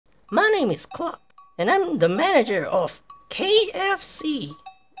My name is Cluck, and I'm the manager of KFC.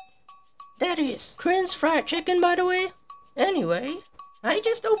 That is Crin's Fried Chicken, by the way. Anyway, I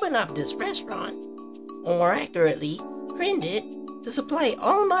just opened up this restaurant, or more accurately, Crin did, to supply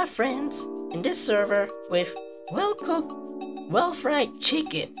all my friends in this server with well-cooked, well-fried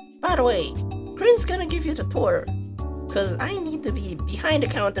chicken. By the way, Crin's gonna give you the tour, cause I need to be behind the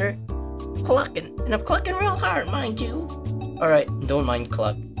counter clucking, and I'm clucking real hard, mind you. Alright, don't mind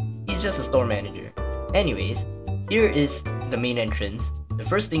Cluck. He's just a store manager. Anyways, here is the main entrance, the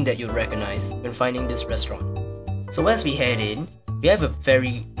first thing that you'll recognize when finding this restaurant. So as we head in, we have a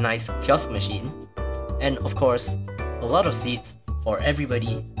very nice kiosk machine, and of course, a lot of seats for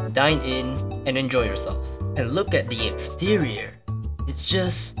everybody to dine in and enjoy yourselves. And look at the exterior. It's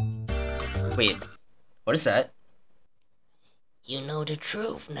just... Wait, what is that? You know the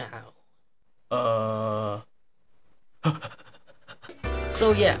truth now.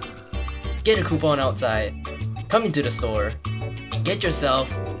 So yeah, get a coupon outside, come into the store, and get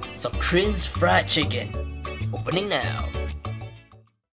yourself some Crin's Fried Chicken. Opening now.